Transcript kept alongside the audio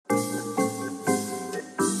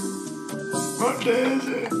What day is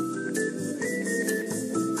it?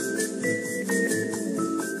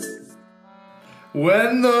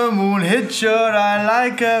 When the moon hits your eye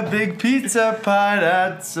like a big pizza pie,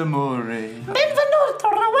 that's amore.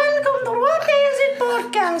 Benvenuto, welcome to What Day Is It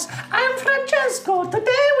podcast. I'm Francesco.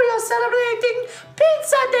 Today we are celebrating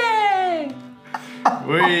Pizza Day.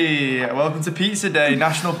 Welcome to Pizza Day,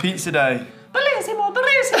 National Pizza Day. Bellissimo,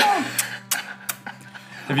 bellissimo.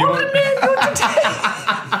 Have you On the menu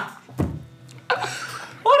today.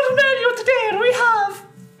 On the menu today we have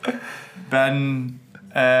Ben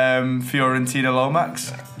Fiorentina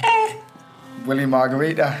Lomax? Willie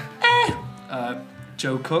Margarita.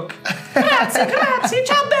 Joe Cook. grazie,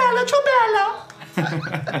 ciao bella, ciao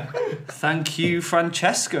bella. Thank you,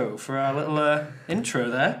 Francesco, for our little intro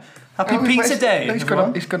there. Happy Pizza Day. He's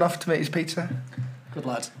gone off to make his pizza. Good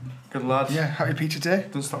lad. Good lad. Yeah, happy Pizza Day.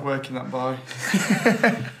 Don't stop working that boy.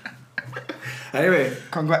 Anyway,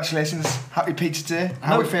 congratulations. Happy Pizza Day.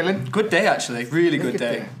 How are we feeling? Good day, actually. Really good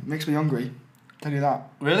day. Makes me hungry. Tell you that.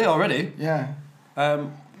 Really? Already? Yeah.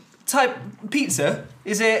 Type pizza.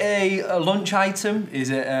 Is it a lunch item? Is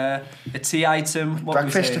it a tea item? What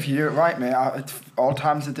Breakfast, would we if say? you do it right, mate. At all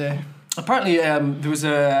times of the day. Apparently, there was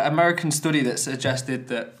an American study that suggested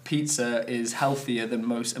that pizza is healthier than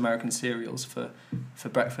most American cereals for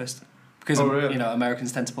breakfast. Because, really?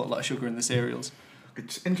 Americans tend to put a lot of sugar in the cereals.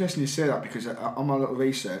 It's interesting you say that because on my little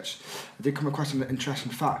research, I did come across an interesting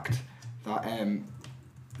fact that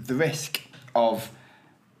the risk of,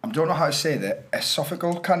 I don't know how to say that,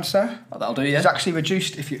 esophageal cancer Oh, that'll do, yeah. is actually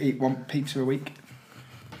reduced if you eat one pizza a week.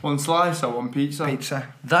 One slice or one pizza? Pizza.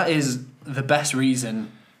 That is the best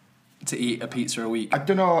reason to eat a pizza a week. I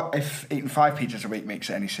don't know if eating 5 pizzas a week makes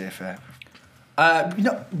it any safer.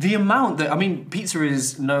 The amount that, pizza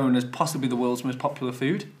is known as possibly the world's most popular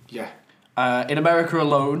food. Yeah. In America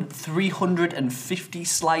alone, 350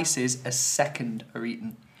 slices a second are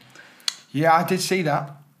eaten. Yeah, I did see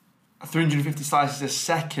that. 350 slices a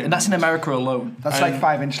second. And that's in America alone. That's like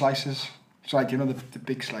 5-inch slices. It's like, the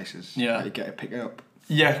big slices. Yeah. That you get to pick it up.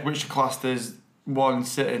 Yeah, which classed as one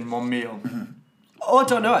sitting, one meal. Oh, I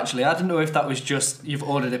don't know actually. I don't know if that was just you've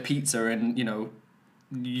ordered a pizza and,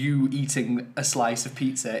 you eating a slice of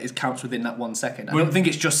pizza counts within that 1 second. I don't think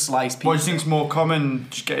it's just sliced pizza. What do you think's more common,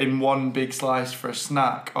 just getting one big slice for a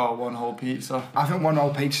snack or one whole pizza? I think one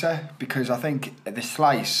whole pizza, because I think the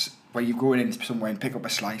slice, where you go in somewhere and pick up a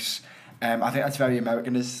slice, I think that's very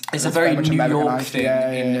American. It's a very much New York Americanised.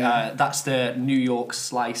 thing. Yeah. That's the New York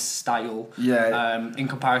slice style. Yeah. In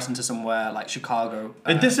comparison to somewhere like Chicago.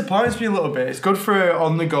 It disappoints me a little bit. It's good for an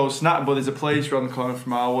on-the-go snack, but there's a place around the corner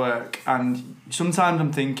from our work, and sometimes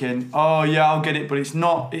I'm thinking, oh yeah, I'll get it, but it's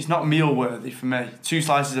not meal worthy for me. 2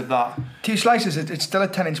 slices of that. 2 slices, it's still a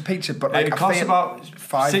 10-inch pizza, but like It costs about £6.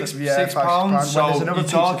 £6. So When there's another you're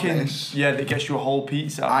pizza talking, place, that gets you a whole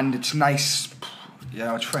pizza. and it's nice.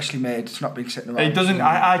 It's freshly made. It's not been sitting around. It doesn't.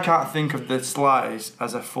 I can't think of the slice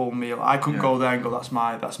as a full meal. I couldn't go there and go, that's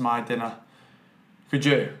my dinner. Could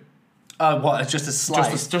you? What? It's just a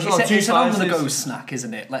slice. Just it's like 2 it's an on-the-go slices. snack,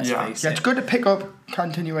 isn't it? Let's Yeah. face Yeah, it. it's good to pick up,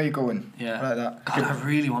 continue where you're going. Yeah. Like that. God, I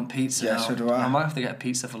really want pizza Yeah, now. so do I. I might have to get a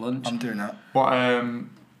pizza for lunch. I'm doing that. What?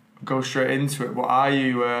 Go straight into it. What are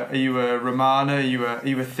you? Are you a Romana? Are you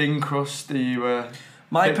a thin crust? Are you a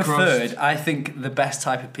My thick preferred, crust? I think the best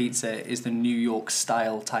type of pizza is the New York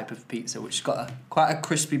style type of pizza, which has got quite a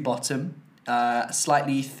crispy bottom, a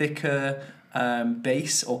slightly thicker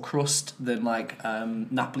base or crust than like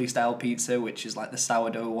Napoli style pizza, which is like the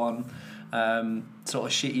sourdough one, sort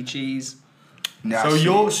of shitty cheese. Yeah, So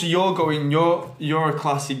you're a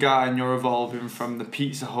classy guy, and you're evolving from the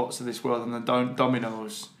Pizza Huts of this world and the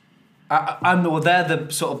Domino's. They're the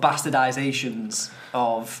sort of bastardizations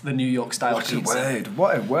of the New York style What a pizza. word!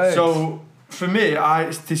 What a word! So for me,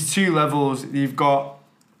 there's 2 levels. You've got.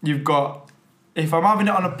 If I'm having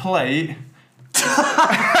it on a plate,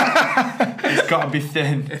 it's got to be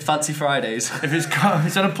thin. Fancy Fridays. If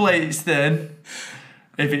it's on a plate, it's thin.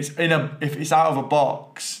 If it's out of a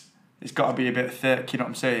box, it's got to be a bit thick. You know what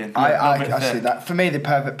I'm saying? I see that. For me, the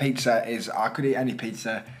perfect pizza is I could eat any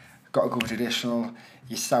pizza. Got to go traditional.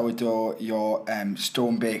 Your sourdough, your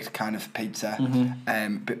stone baked kind of pizza,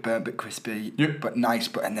 bit burnt, bit crispy, but nice.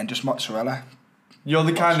 And then just mozzarella. You're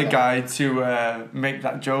the kind of guy to make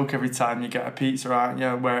that joke every time you get a pizza, aren't you?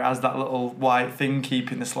 Where it has that little white thing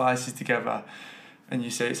keeping the slices together, and you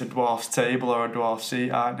say it's a dwarf's table or a dwarf's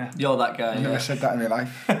seat, aren't you? You're that guy. I've never said that in my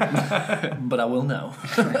life. But I will now.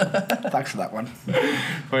 Thanks for that one.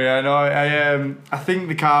 But yeah, no, I think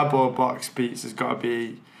the cardboard box pizza's got to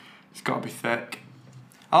be thick.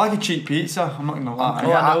 I like a cheap pizza. I'm not gonna lie.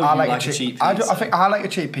 Oh, I know you like like a cheap I pizza. think I like a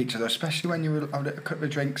cheap pizza though, especially when you have a couple of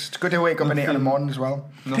drinks. It's good to wake up and eat in the morning as well.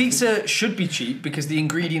 Pizza should be cheap because the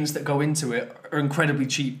ingredients that go into it are incredibly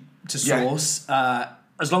cheap to source,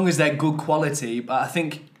 as long as they're good quality. But I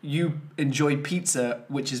think you enjoy pizza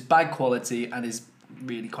which is bad quality and is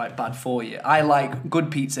really quite bad for you. I like good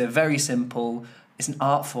pizza, very simple. It's an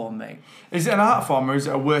art form, mate. Is it an art form or is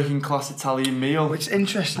it a working class Italian meal? Which is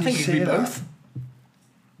interesting. I think you it could be say that. both.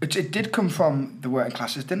 It did come from the working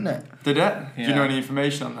classes, didn't it? Did it? Do you know Yeah. any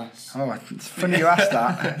information on this? Oh, it's funny you asked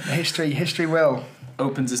that. History will.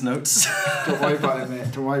 Opens his notes. Don't worry about it,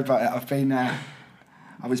 mate. Don't worry about it.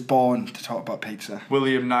 I was born to talk about pizza.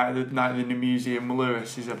 William Knight of the New Museum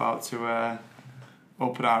Lewis is about to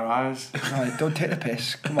open our eyes. Right, don't take the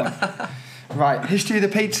piss. Come on. Right, history of the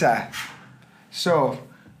pizza. So,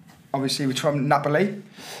 obviously, we're from Napoli,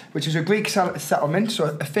 which is a Greek settlement.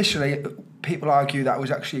 So, officially, people argue that was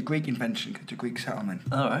actually a Greek invention, it's a Greek settlement.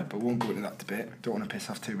 All right. But we won't go into that debate. Don't want to piss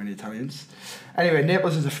off too many Italians. Anyway,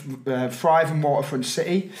 Naples is a thriving waterfront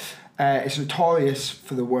city. It's notorious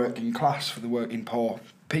for the working class, for the working poor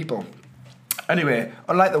people. Anyway,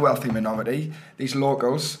 unlike the wealthy minority, these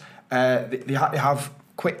locals, they had to have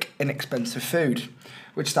quick, inexpensive food,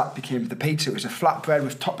 which that became the pizza. It was a flatbread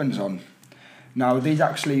with toppings on. Now, these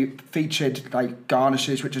actually featured like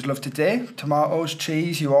garnishes, which is loved today, tomatoes,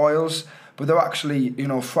 cheese, your oils, but they're actually,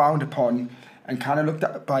 frowned upon and kind of looked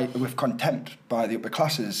at with contempt by the upper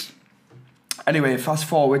classes. Anyway, fast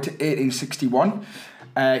forward to 1861,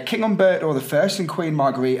 King Umberto I and Queen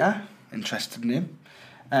Margherita, interesting name,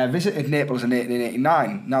 visited Naples in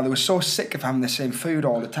 1889. Now, they were so sick of having the same food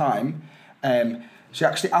all the time, she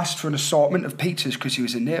actually asked for an assortment of pizzas because she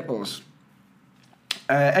was in Naples.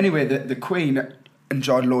 Anyway, the Queen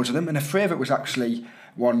enjoyed loads of them, and her favourite was actually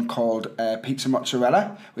one called Pizza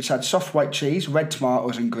Mozzarella, which had soft white cheese, red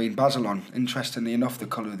tomatoes and green basil on. Interestingly enough, the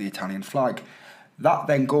colour of the Italian flag. That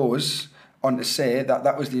then goes on to say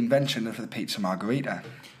that was the invention of the Pizza Margherita.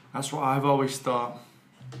 That's what I've always thought.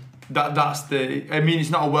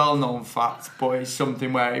 It's not a well-known fact, but it's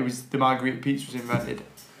something where the Margherita pizza was invented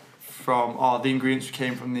from, the ingredients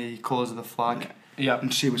came from the colours of the flag. Yeah.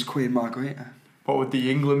 And she was Queen Margherita. What would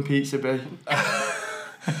the England pizza be?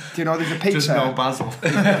 Do you know there's a pizza? Just no basil.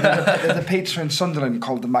 There's a pizza in Sunderland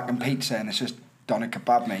called the Mac and Pizza, and it's just doner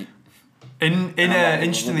kebab, mate.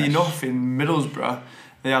 Interestingly enough, in Middlesbrough,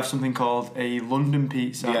 they have something called a London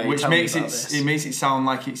pizza, which makes it sound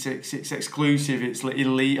like it's exclusive, it's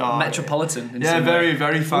elite or Metropolitan. Very,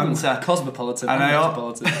 very fancy. Cosmopolitan. And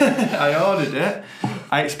metropolitan. I ordered it.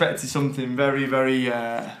 I expected something very, very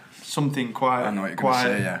something quite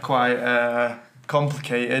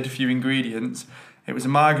complicated, a few ingredients. It was a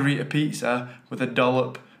margherita pizza with a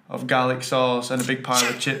dollop of garlic sauce and a big pile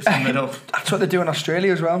of chips in the middle. That's what they do in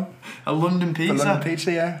Australia as well. A London pizza? A London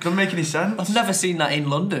pizza, yeah. Doesn't make any sense. I've never seen that in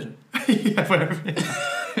London. Yeah,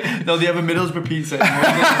 no, they have a Middlesbrough pizza in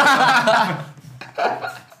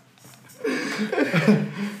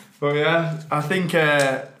London. But yeah, I think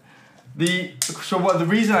the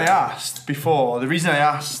reason I asked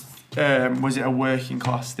was it a working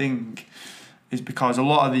class thing, is because a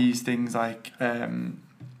lot of these things like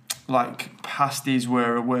pasties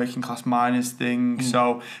were a working class miners thing.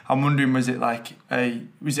 So I'm wondering, was it a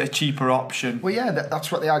cheaper option? Well, yeah, that's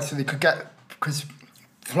what they had, so they could get, because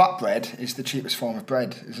flatbread is the cheapest form of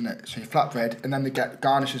bread, isn't it? So you flatbread, and then they get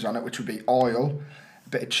garnishes on it, which would be oil, a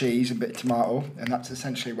bit of cheese, a bit of tomato, and that's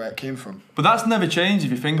essentially where it came from. But that's never changed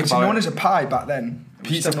if you think about it. It's known as a pie back then.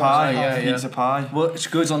 Pizza pie, pizza pie. Which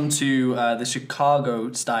goes on to the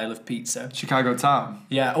Chicago style of pizza. Chicago town.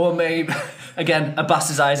 Yeah, or maybe, again, a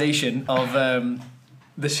bastardization of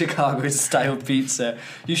the Chicago style pizza.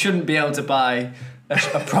 You shouldn't be able to buy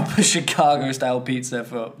a proper Chicago style pizza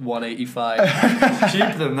for $1.85.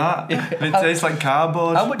 Cheaper than that. It tastes like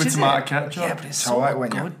cardboard with tomato ketchup. Yeah, but it's so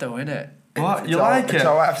good though, isn't it? What? You like it? It's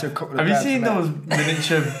alright after a couple of Have you seen those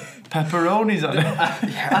miniature pepperonis on it?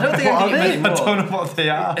 I don't think I can eat many more. I don't know what they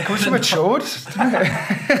are. Comes from a chode.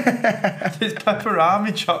 It's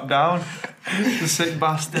pepperami chopped down. The sick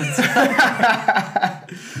bastards.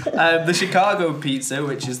 The Chicago pizza,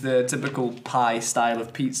 which is the typical pie style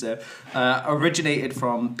of pizza, originated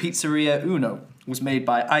from Pizzeria Uno. Was made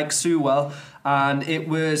by Ike Sewell, and it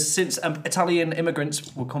was since Italian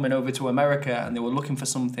immigrants were coming over to America and they were looking for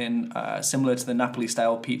something similar to the Napoli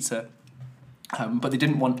style pizza, but they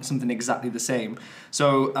didn't want something exactly the same.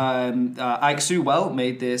 So Ike Sewell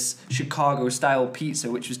made this Chicago style pizza,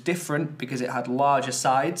 which was different because it had larger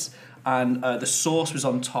sides and the sauce was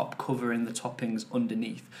on top, covering the toppings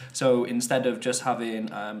underneath. So instead of just having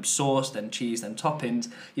sauce, then cheese, then toppings,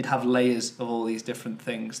 you'd have layers of all these different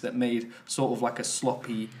things that made sort of like a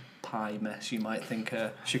sloppy pie mess. You might think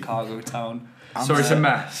a Chicago town. So it's a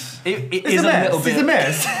mess. It is a little bit. It's a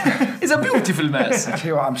mess. It's a beautiful mess. I tell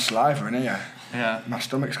you what, I'm slavering here. Yeah. My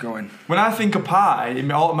stomach's going. When I think of pie, it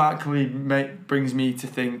automatically brings me to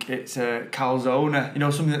think it's a calzone. You know,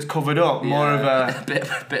 something that's covered up, more of a bit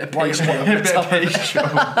of bit pastry. of pastry.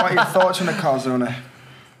 What are your thoughts on a calzone?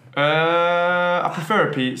 I prefer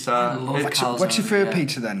a pizza. I love calzone. What's your favourite yeah.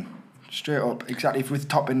 pizza then? Straight up, exactly, with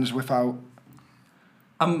toppings, without.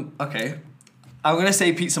 Okay. I'm going to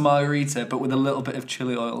say pizza margherita, but with a little bit of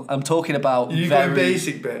chili oil. I'm talking about You're going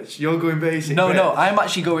basic, bitch. You're going basic. No, bitch. no, I'm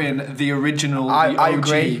actually going the original, the I OG.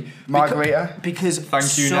 agree. Margherita. Because Thank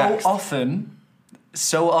you, so next. often,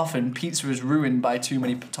 pizza is ruined by too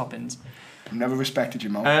many toppings. I've never respected you,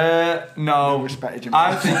 Mo. No. Never respected you, Mo.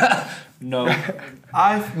 I think. No.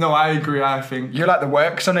 I agree. I think. You like the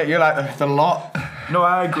works on it. You like the lot. No,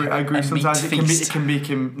 I agree. A Sometimes meat it feast.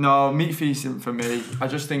 no, meat feast isn't for me. I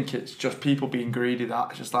just think it's just people being greedy.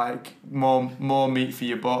 That's just like more meat for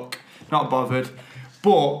your buck. Not bothered.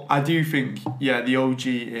 But I do think, yeah, the OG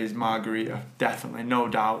is margherita, definitely, no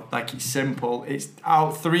doubt. Like, it's simple. It's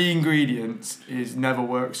out 3 ingredients. Is never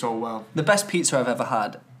worked so well. The best pizza I've ever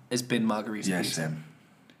had has been margherita Yeah, pizza same.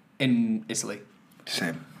 in Italy.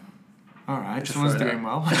 Same. All right, Just someone's throw it doing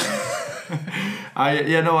well.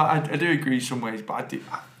 I do agree some ways, but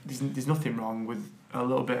there's nothing wrong with a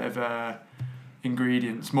little bit of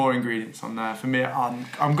more ingredients on there. For me, I'm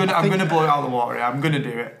gonna blow it out of the water here. I'm gonna do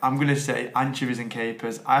it. I'm gonna say anchovies and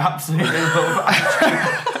capers. I absolutely love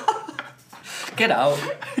anchovies. Get out.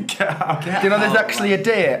 Get out. Do you know there's actually a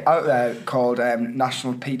day out there called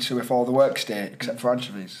National Pizza with All the Works Day, except for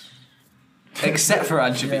anchovies? Except for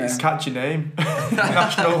anchovies. Catch your name.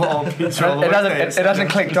 National All Pizza. All the It Works Day. hasn't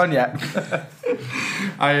clicked on yet.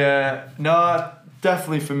 No,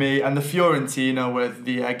 definitely for me, and the Fiorentina with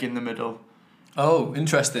the egg in the middle. Oh,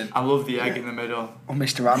 interesting. I love the egg in the middle. Oh,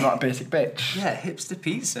 Mister, I'm not a basic bitch. Yeah, hipster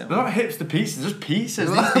pizza. They're not hipster pizzas, just pizzas.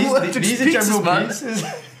 What? These Just are general pizzas, man.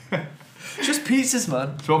 pizzas. Just pizzas,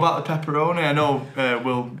 man. So what about the pepperoni? I know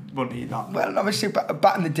Will won't eat that. Well, obviously,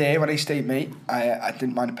 back in the day when I used to eat meat, I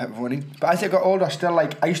didn't mind the pepperoni. But as I got older, I still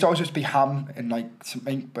I used to always just be ham and like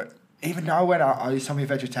something. But even now, when I used to have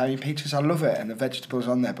vegetarian pizzas, I love it and the vegetables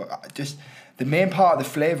on there. But the main part of the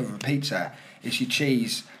flavour of a pizza is your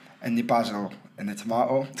cheese and the basil and the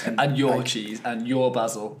tomato And your cheese and your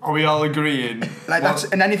basil. Are we all agreeing?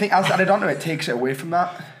 And anything else added onto it takes it away from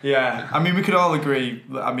that. Yeah, I mean we could all agree.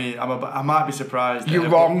 I mean I might be surprised. You're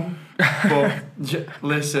there, wrong. But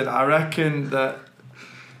listen, I reckon that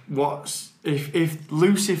if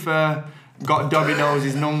Lucifer got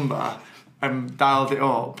Domino's number and dialed it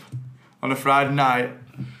up on a Friday night,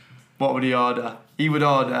 what would he order? He would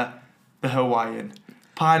order the Hawaiian.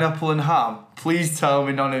 Pineapple and ham. Please tell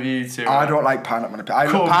me none of you two. I don't like pineapple on a pizza.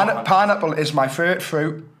 Come on. Pineapple is my favourite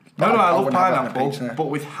fruit. No, I love wouldn't have that on a pineapple, pizza. but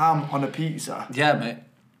with ham on a pizza. Yeah, mate.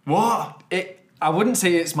 What? I wouldn't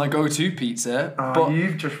say it's my go-to pizza, Oh, but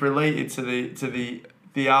you've just related to the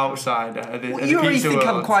outsider. well, you already think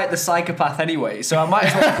I'm quite the psychopath anyway, so I might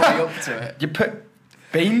as well play up to it. You put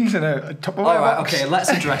beans in a Tupperware All right, box. okay, let's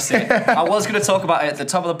address it. I was going to talk about it at the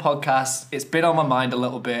top of the podcast. It's been on my mind a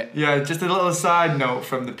little bit. Yeah, just a little side note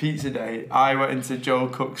from the pizza day. I went into Joe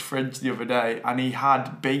Cook's fridge the other day, and he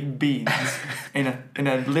had baked beans in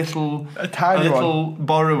a little tiny little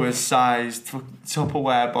borrower's sized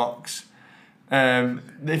Tupperware box.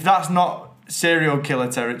 If that's not serial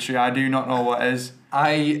killer territory, I do not know what is.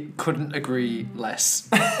 I couldn't agree less.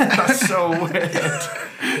 That's so weird.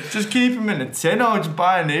 Just keep them in a tin or just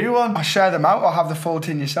buy a new one. Or share them out or have the full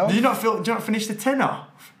tin yourself. Do you not finish the tin off?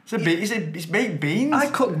 It's baked beans. I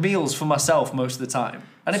cook meals for myself most of the time.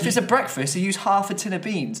 And if it's a breakfast, I use half a tin of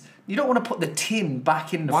beans. You don't want to put the tin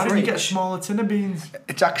back in the Why fridge. don't you get a smaller tin of beans?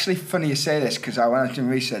 It's actually funny you say this because when I was doing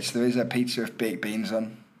research, there is a pizza with baked beans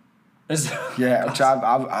on. Yeah, which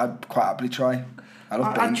I'd quite happily try. I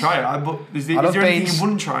love I'd beans. try it, but is there love anything beans. you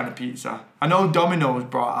wouldn't try on a pizza? I know Domino's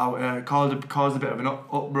brought out, caused a bit of an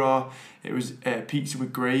uproar. It was pizza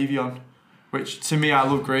with gravy on, which to me, I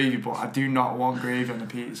love gravy, but I do not want gravy on a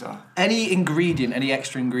pizza. Any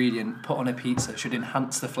extra ingredient put on a pizza should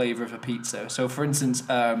enhance the flavour of a pizza. So, for instance,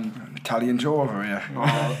 Italian Joe over here.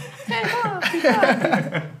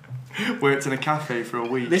 worked in a cafe for a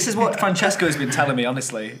week. This is what Francesco's been telling me,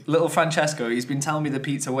 honestly. Little Francesco, he's been telling me the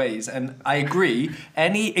pizza ways, and I agree.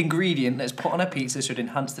 Any ingredient that's put on a pizza should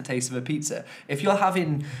enhance the taste of a pizza. If you're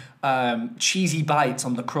having cheesy bites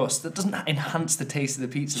on the crust, that doesn't enhance the taste of the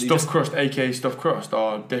pizza. Stuffed crust, aka stuffed crust,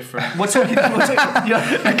 or different? We're talking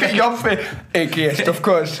aka stuffed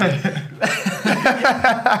crust. No,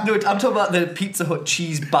 I'm talking about the Pizza Hut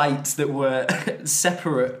cheese bites that were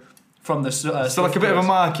separate from the So like a bit of a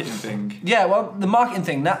marketing thing. Yeah, well, the marketing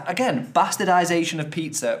thing, that again, bastardization of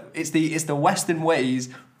pizza. It's the Western ways,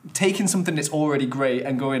 taking something that's already great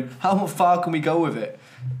and going, how far can we go with it?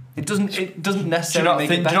 It doesn't necessarily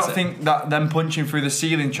make it better. Do you not think that them punching through the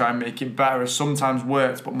ceiling trying to make it better has sometimes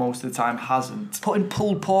worked, but most of the time hasn't? Putting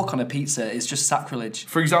pulled pork on a pizza is just sacrilege.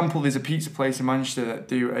 For example, there's a pizza place in Manchester that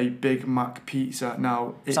do a Big Mac pizza.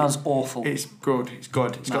 Now, Sounds awful. It's good. It's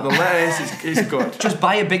good. It's got the lettuce. It's good. Just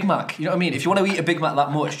buy a Big Mac. You know what I mean? If you want to eat a Big Mac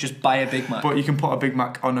that much, just buy a Big Mac. But you can put a Big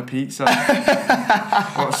Mac on a pizza.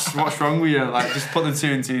 What's wrong with you? Like, just put the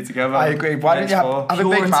two and two together. I agree. Why don't you have a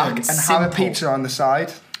Big Mac and Puritans, have a simple. pizza on the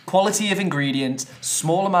side? Quality of ingredients,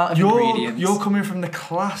 small amount of ingredients. You're coming from the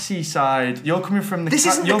classy side. You're coming from the. This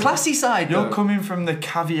isn't the classy side. You're though. coming from the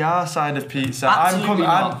caviar side of pizza. Absolutely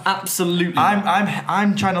not. Absolutely not.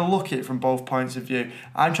 I'm trying to look at it from both points of view.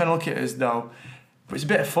 I'm trying to look at it as though, but it's a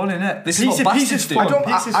bit of fun, isn't it? This is what bastards do.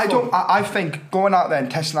 I think going out there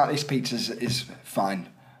and testing out these pizzas is fine.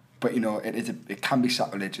 But you know, it can be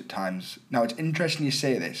sacrilege at times. Now it's interesting you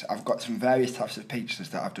say this. I've got some various types of pizzas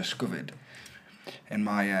that I've discovered in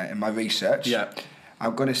my research. Yeah.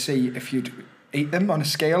 I'm going to see if you'd eat them on a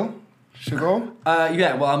scale. Should we go?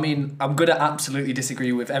 Yeah, well, I mean, I'm going to absolutely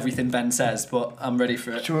disagree with everything Ben says, but I'm ready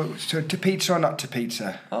for it. So to pizza or not to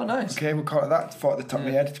pizza? Oh, nice. Okay, we'll call it that. Thought at the top of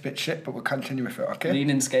my head, it's a bit shit, but we'll continue with it, okay?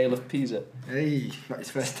 Leaning scale of pizza. Hey, not his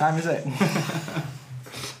first time, is it?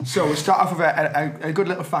 So we'll start off with a good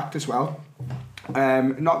little fact as well.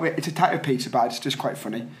 It's a type of pizza, but it's just quite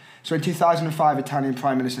funny. So in 2005, Italian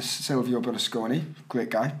Prime Minister Silvio Berlusconi,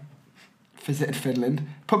 great guy, visited Finland,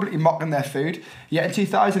 publicly mocking their food. Yet in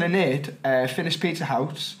 2008, Finnish Pizza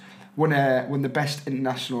House won the best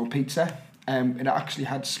international pizza. It actually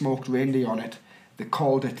had smoked reindeer on it. They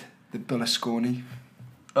called it the Berlusconi.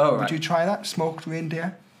 Oh, right. Would you try that, smoked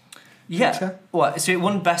reindeer? Yeah. Pizza? What? So it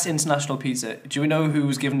won best international pizza. Do we know who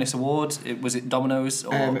was given this award? Was it Domino's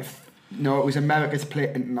or? No, it was America's Plate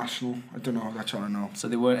International. I don't know. That's all I know. So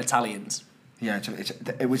they weren't Italians. Yeah,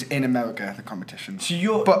 it was in America, the competition.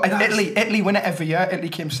 So but Italy win it every year. Italy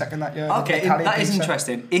came second that year. Okay, Italian that is pizza.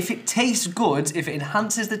 interesting. If it tastes good, if it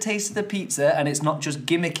enhances the taste of the pizza and it's not just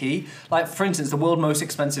gimmicky, like for instance, the world's most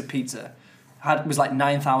expensive pizza was like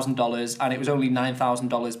 $9,000 and it was only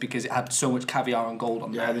 $9,000 because it had so much caviar and gold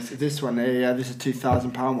on there. Yeah, this one. This is a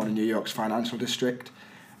 £2,000 one in New York's financial district.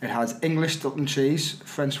 It has English Stilton cheese,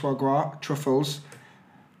 French foie gras, truffles,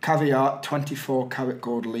 caviar, 24 karat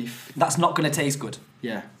gold leaf. That's not going to taste good.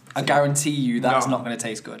 Yeah. I guarantee you that's not going to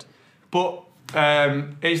taste good. But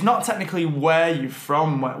it's not technically where you're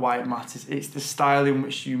from why it matters. It's the style in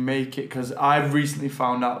which you make it. Because I've recently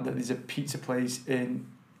found out that there's a pizza place in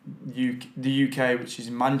the UK, which is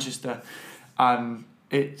in Manchester, and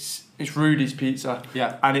it's Rudy's Pizza.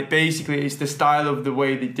 Yeah. And it's the style of the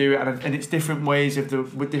way they do it, and it's different ways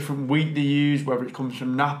with different wheat they use, whether it comes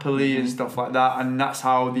from Napoli and stuff like that, and that's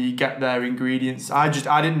how they get their ingredients. I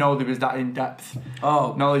didn't know there was that in depth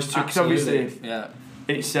knowledge to it, because obviously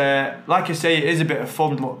it's like I say, it is a bit of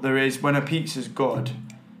fun, but there is, when a pizza's good,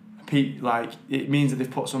 it means that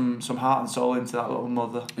they've put some heart and soul into that little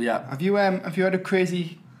mother. Yeah. Have you heard of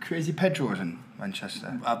Crazy Pedro's in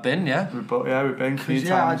Manchester? I've been, yeah. We've been a few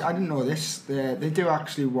times. I didn't know this. They do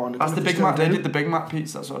actually one. That's the Big Mac. They did the Big Mac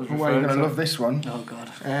pizza. That's what I was referring to. Well, you're gonna love this one. Oh God.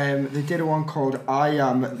 They did one called I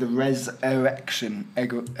Am the Resurrection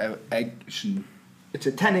Eggtion. It's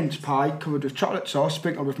a 10-inch pie covered with chocolate sauce,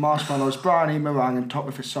 sprinkled with marshmallows, brownie, meringue, and topped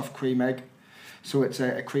with a soft cream egg. So it's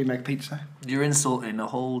a cream egg pizza. You're insulting a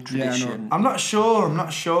whole tradition. I'm not sure.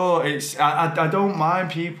 It's I don't mind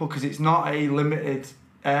people because it's not a limited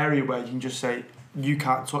area where you can just say you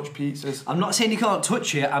can't touch pizzas. I'm not saying you can't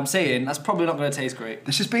touch it. I'm saying that's probably not going to taste great.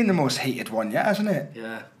 This has been the most heated one yet, hasn't it?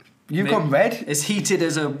 Yeah. You've gone red. It's heated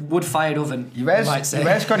as a wood-fired oven. Yours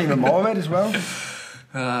got even more red as well.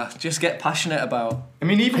 Just get passionate about. I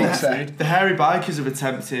mean, even the hairy bikers have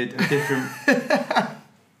attempted a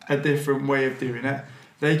different way of doing it.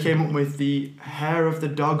 They came up with the hair of the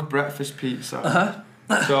dog breakfast pizza.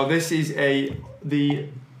 So this is the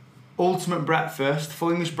ultimate breakfast,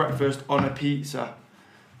 full English breakfast on a pizza.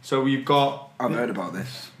 So we've got. I've heard about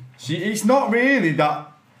this. See, it's not really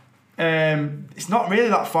that It's not really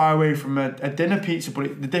that far away from a dinner pizza,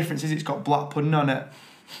 but the difference is it's got black pudding on it.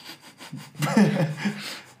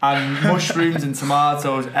 And mushrooms and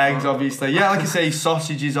tomatoes, eggs, obviously. Yeah, like I say,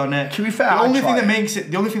 sausages on it. To be fair, the only thing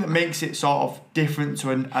that makes it sort of different to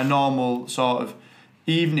a normal sort of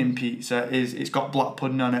evening pizza is it's got black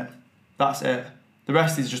pudding on it. That's it. The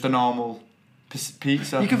rest is just a normal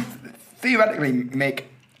pizza. You can theoretically make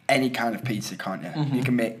any kind of pizza, can't you? Mm-hmm. You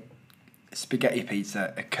can make spaghetti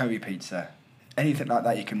pizza, a curry pizza, anything like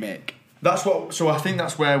that you can make. So I think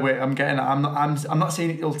that's where I'm getting at. I'm not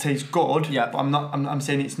saying it'll taste good. Yeah. But I'm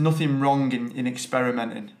saying it's nothing wrong in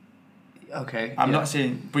experimenting. Okay. I'm not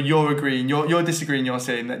saying, but you're agreeing. You're disagreeing. You're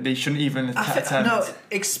saying that they shouldn't even attempt. No,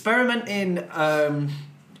 experimenting.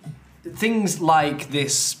 Things like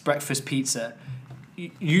this breakfast pizza.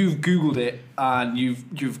 You've Googled it and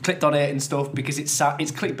you've clicked on it and stuff because it's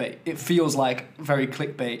clickbait. It feels like very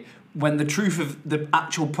clickbait. When the truth of the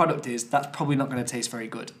actual product is, that's probably not going to taste very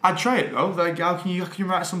good. I'd try it though. Like, how can you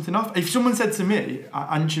write something off? If someone said to me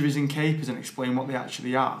anchovies and capers and explain what they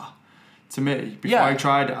actually are to me before I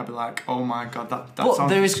tried it, I'd be like, oh my god, that sounds disgusting.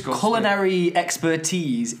 There is culinary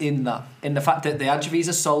expertise in that, in the fact that the anchovies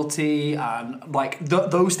are salty and like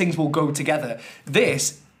those things will go together.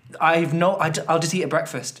 This, I'll just eat a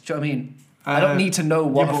breakfast. Do you know what I mean? I don't need to know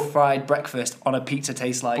what a fried breakfast on a pizza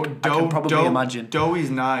tastes like. I can probably imagine. Dough is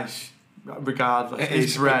nice, regardless.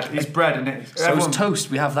 It's bread. It's bread, and it's so is toast.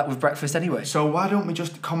 We have that with breakfast anyway. So why don't we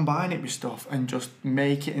just combine it with stuff and just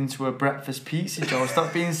make it into a breakfast pizza, Joe?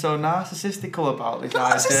 Stop being so narcissistical about this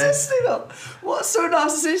idea. Narcissistical? What's so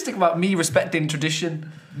narcissistic about me respecting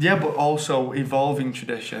tradition? Yeah, but also evolving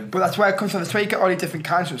tradition. But that's where it comes from. That's where you get all these different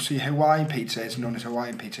kinds of. So your Hawaiian pizza is known as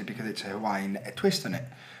Hawaiian pizza because it's a Hawaiian twist on it.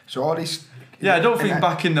 So all these. Yeah, I don't think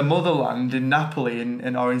back in the motherland in Napoli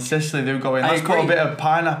or in Sicily they were going, let's put a bit of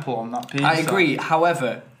pineapple on that pizza. I agree.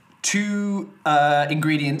 However, two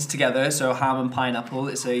ingredients together, so ham and pineapple,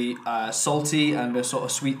 it's a salty and a sort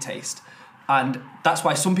of sweet taste. And that's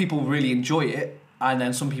why some people really enjoy it and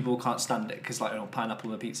then some people can't stand it because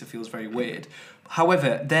pineapple on a pizza feels very weird.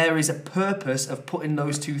 However, there is a purpose of putting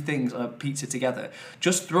those two things on a pizza together.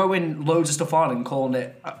 Just throwing loads of stuff on and calling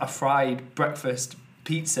it a fried breakfast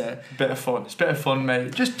pizza. Bit of fun. It's a bit of fun,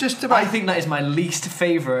 mate. I think that is my least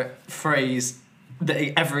favourite phrase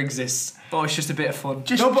that ever exists. Oh, it's just a bit of fun.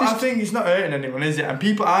 I think it's not hurting anyone, is it? And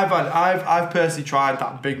people, I've personally tried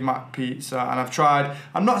that Big Mac pizza, and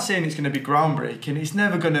I'm not saying it's going to be groundbreaking. It's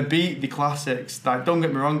never going to beat the classics. Like, don't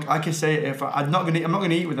get me wrong. Like I say, I'm not going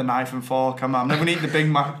to eat with a knife and fork. I'm never going to eat the Big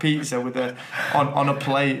Mac pizza on a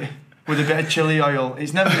plate. With a bit of chili oil.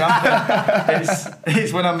 It's never happened.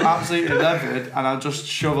 It's when I'm absolutely levered and I'll just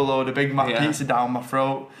shove a load of Big Mac pizza down my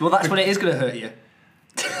throat. Well, that's when it is going to hurt you.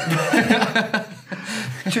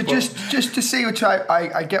 So just to see which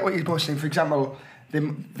I get what you're both saying. For example, the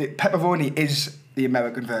pepperoni is the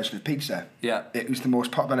American version of pizza. Yeah. It was the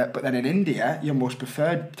most popular, but then in India, your most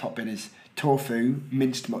preferred topping is tofu,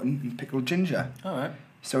 minced mutton, and pickled ginger. All right.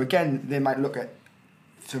 So again, they might look at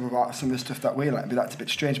some of the stuff that we like, but that's a bit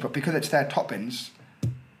strange. But because it's their toppings,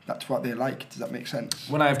 that's what they like. Does that make sense?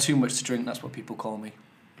 When I have too much to drink, that's what people call me.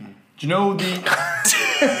 Do you know the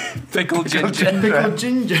pickled ginger? Pickled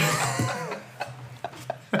ginger.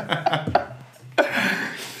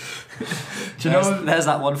 There's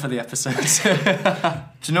that one for the episode.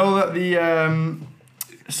 Do you know that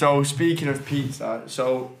so speaking of pizza,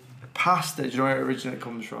 so pasta, do you know where it originally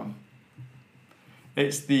comes from?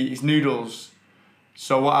 It's noodles.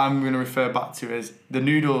 So what I'm going to refer back to is the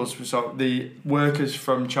noodles. So the workers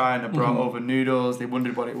from China brought over noodles. They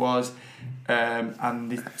wondered what it was, and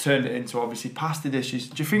they turned it into obviously pasta dishes.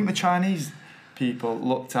 Do you think the Chinese people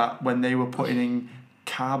looked at when they were putting in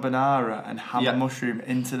carbonara and ham and mushroom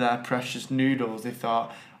into their precious noodles? They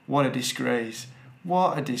thought, what a disgrace!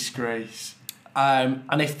 What a disgrace!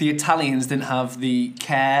 And if the Italians didn't have the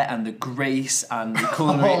care and the grace and the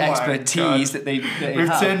culinary expertise that we've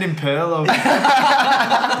have, turned in Pirlo.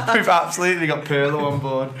 We've absolutely got Pirlo on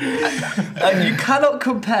board. You cannot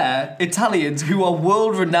compare Italians who are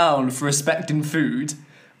world renowned for respecting food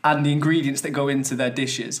and the ingredients that go into their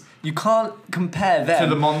dishes. You can't compare them to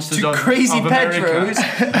the monsters to of Crazy of Pedro's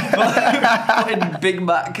putting Big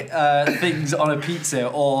Mac things on a pizza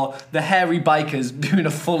or the hairy bikers doing a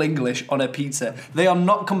full English on a pizza. They are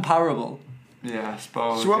not comparable. Yeah, I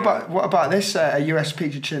suppose. So what about this? A US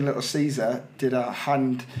pizza chain, Little Caesar, did a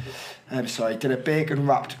bacon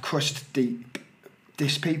wrapped crust deep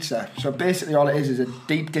dish pizza. So basically, all it is a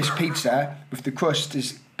deep dish pizza with the crust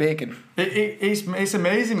is bacon. It's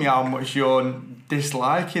amazing me how much you're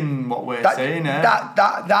disliking what we're saying here.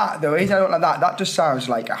 That the reason I don't like that just sounds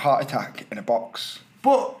like a heart attack in a box.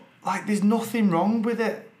 But like, there's nothing wrong with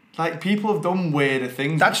it. Like, people have done weirder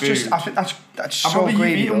things. That's with just. food. I think that's so Probably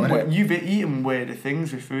greedy. Though, isn't it? you've eaten weirder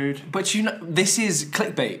things with food. But this is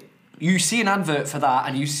clickbait. You see an advert for that,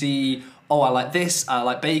 and you see, oh, I like this, I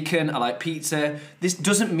like bacon, I like pizza. This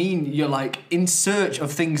doesn't mean you're like in search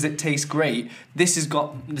of things that taste great. This is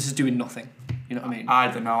doing nothing. You know what I mean? I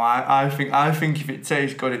don't know. I think if it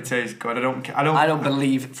tastes good, it tastes good. I don't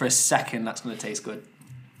believe for a second that's going to taste good.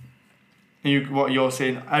 What you're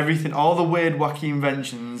saying, everything, all the weird, wacky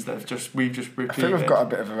inventions that we've just repeated. I think we've got a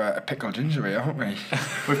bit of a pickled ginger here, haven't we?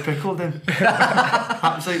 We've pickled him.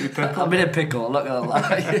 Absolutely pickled. I'm in a pickle, I'm not going to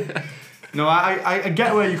lie. No, I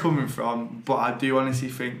get where you're coming from, but I do honestly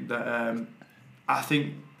think that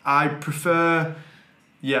I prefer.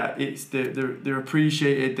 Yeah, it's they're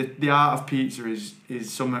appreciated. The art of pizza is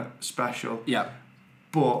something special. Yeah.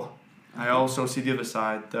 But I also see the other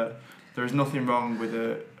side that there is nothing wrong with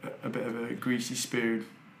a bit of a greasy spoon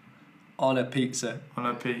on a pizza.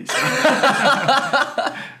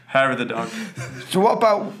 Hair of the dog. So what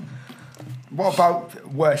about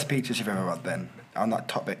worst pizzas you've ever had then? On that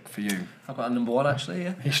topic for you. I've got a number one actually,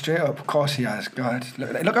 yeah. He's straight up, of course he has. God,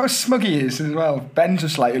 look how smug he is as well. Ben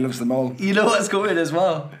just like he loves them all. You know what's going as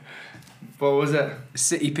well? What was it?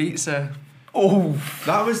 City Pizza. Oh,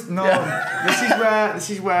 that was no. Yeah. This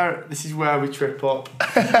is where we trip up.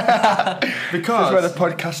 Because this is where the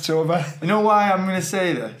podcast's over. You know why I'm going to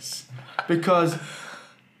say this? Because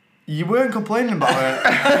you weren't complaining about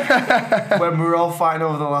it when we were all fighting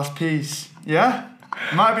over the last piece. Yeah,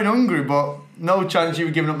 might have been hungry, but no chance you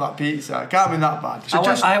were giving up that pizza. It can't be that bad. So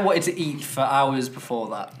I wanted to eat for hours before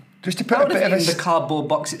that. Just to put a bit of the cardboard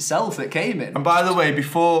box itself that came in. And by the way,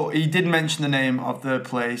 before he did mention the name of the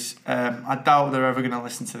place, I doubt they're ever going to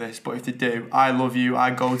listen to this, but if they do, I love you.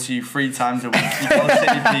 I go to you 3 times a week. You go to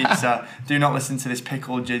City Pizza. Do not listen to this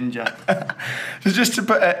pickled ginger. So just to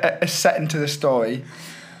put a setting to the story,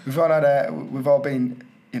 we've all been,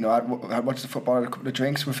 you know, I watched the football, had a couple of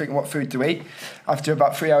drinks. We're thinking what food to eat. After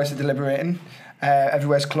about 3 hours of deliberating,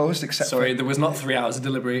 everywhere's closed except. Sorry, there was not 3 hours of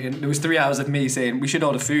deliberating. There was 3 hours of me saying we should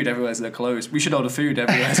order food. Everywhere's they're closed. We should order food.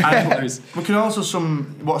 Everywhere's they're closed. We can also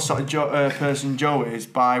what sort of person Joe is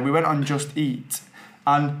by. We went on Just Eat,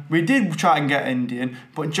 and we did try and get Indian,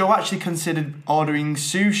 but Joe actually considered ordering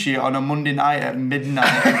sushi on a Monday night at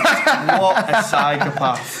midnight. What a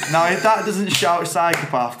psychopath! Now if that doesn't shout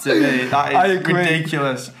psychopath to me, that is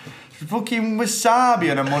ridiculous. Fucking wasabi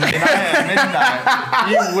on a Monday night at midnight.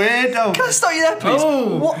 You weirdo. Can I stop you there, please?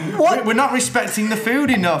 Oh, what? We're not respecting the food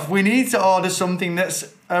enough. We need to order something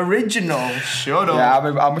that's original. Shut up. Yeah,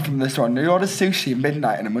 I'm from this one. You order sushi at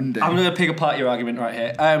midnight on a Monday. I'm going to pick apart your argument right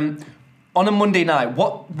here. On a Monday night,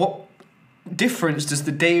 what difference does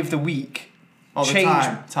the day of the week change?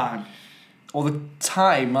 The time. Or the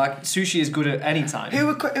time? Like sushi is good at any time.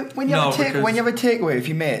 When you have a takeaway with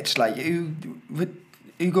your mates, like who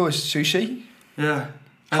goes sushi? Yeah.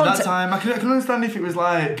 At that time, I can understand if it was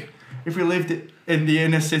like, if we lived in the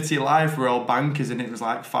inner city life, we're all bankers and it was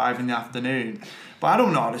like 5 p.m. But I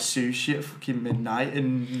don't know how to sushi at fucking midnight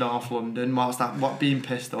in North London. What's that? What, being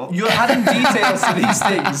pissed up? You're adding details to these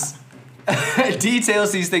things.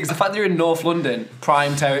 Details to these things. The fact that you're in North London,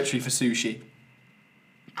 prime territory for sushi.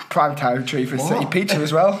 Prime territory for City Pizza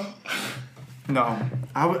as well. No,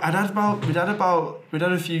 we'd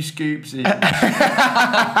had a few scoops in.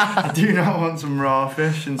 I do not want some raw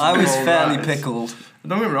fish and some I was cold fairly rice. Pickled.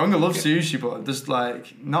 Don't get me wrong, I love sushi, but just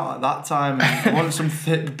like not at that time. I want some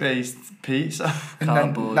thick-based pizza,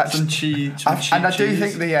 some cheese, and I do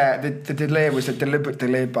think the delay was a deliberate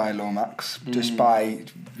delay by Lomax, just by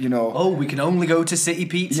Oh, we can only go to City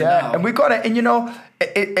Pizza now. And we got it, and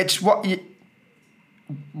it's what you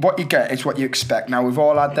get is what you expect. Now we've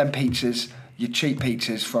all had them pizzas. Your cheap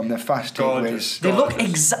pizzas from the fast takeaways. They look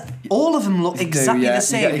all of them look exactly the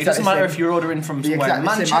same. It doesn't matter if you're ordering from somewhere in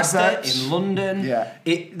Manchester, in London. Yeah.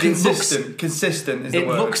 Consistent is the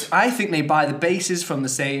word. I think they buy the bases from the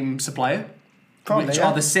same supplier, which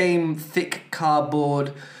are the same thick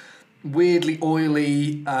cardboard, weirdly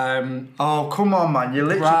oily. Oh come on, man! You're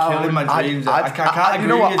literally killing my dreams. I can't agree. You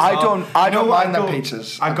know what? I don't mind them go,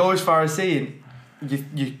 pizzas. I go as far as saying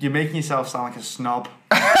you're making yourself sound like a snob.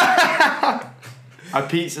 A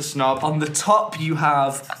pizza snob. On the top you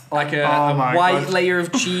have like a white layer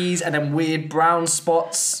of cheese and then weird brown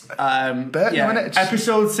spots.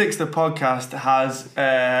 Episode 6 of the podcast has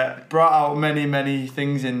brought out many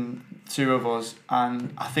things in 2 of us,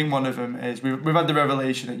 and I think one of them is we've had the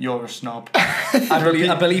revelation that you're a snob.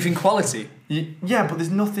 I believe in quality. Yeah, but there's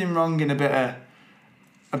nothing wrong in a bit of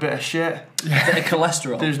shit. A bit of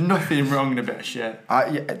cholesterol. There's nothing wrong in a bit of shit.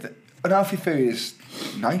 Unhealthy food is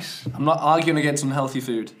nice. I'm not arguing against unhealthy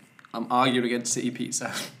food. I'm arguing against City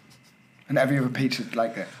Pizza. And every other pizza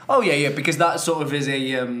like it. Oh yeah, because that sort of is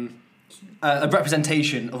a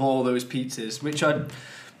representation of all those pizzas, which are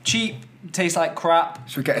cheap, taste like crap.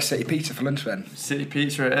 Should we get a City Pizza for lunch then? City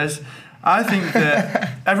Pizza it is. I think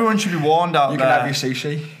that everyone should be warned out You there. can have your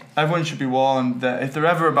sushi. Everyone should be warned that if they're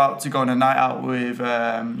ever about to go on a night out with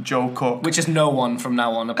Joe Cook, Which is no one from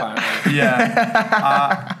now on, apparently.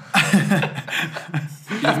 yeah,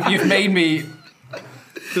 You've made me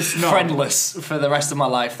the snob, friendless for the rest of my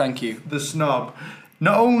life. Thank you. the snob.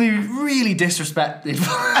 Not only Really disrespected.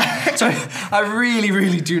 Sorry, I really,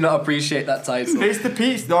 really do not appreciate that title. it's the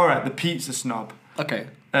pizza, all right, the pizza snob. Okay.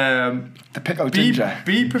 The pickled Be ginger.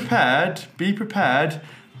 prepared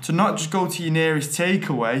to not just go to your nearest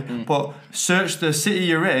takeaway, but search the city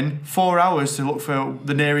you're in 4 hours to look for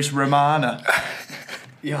the nearest Romana.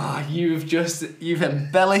 Yeah, you've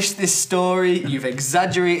embellished this story. You've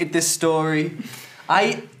exaggerated this story.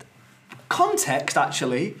 Context,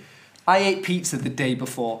 actually. I ate pizza the day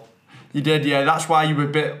before. You did, yeah. That's why you were a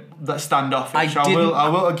bit that standoffish.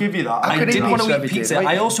 I'll give you that. I could eat didn't want to pizza eat every day, pizza. right?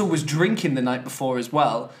 I also was drinking the night before as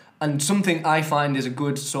well. And something I find is a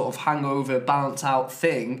good sort of hangover, balance out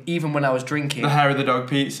thing, even when I was drinking, The hair of the dog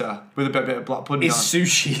pizza with a bit of black pudding is on.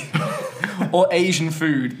 sushi or Asian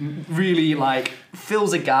food. Really, like,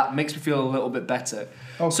 fills a gap, makes me feel a little bit better.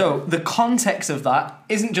 Okay. So the context of that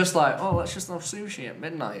isn't just like, oh, let's just have sushi at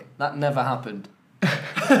midnight. That never happened. It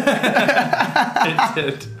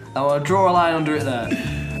did. I want to draw a line under it there.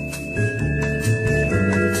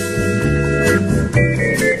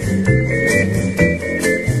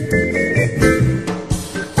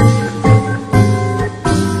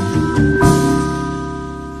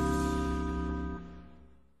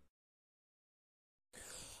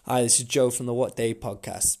 Hi, this is Joe from the What Day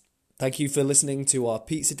podcast. Thank you for listening to our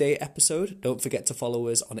Pizza Day episode. Don't forget to follow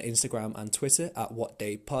us on Instagram and Twitter at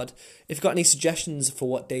WhatDayPod. If you've got any suggestions for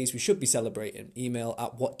what days we should be celebrating, email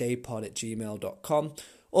at whatdaypod@gmail.com.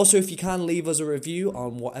 Also, if you can, leave us a review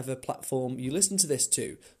on whatever platform you listen to this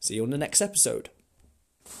to. See you on the next episode.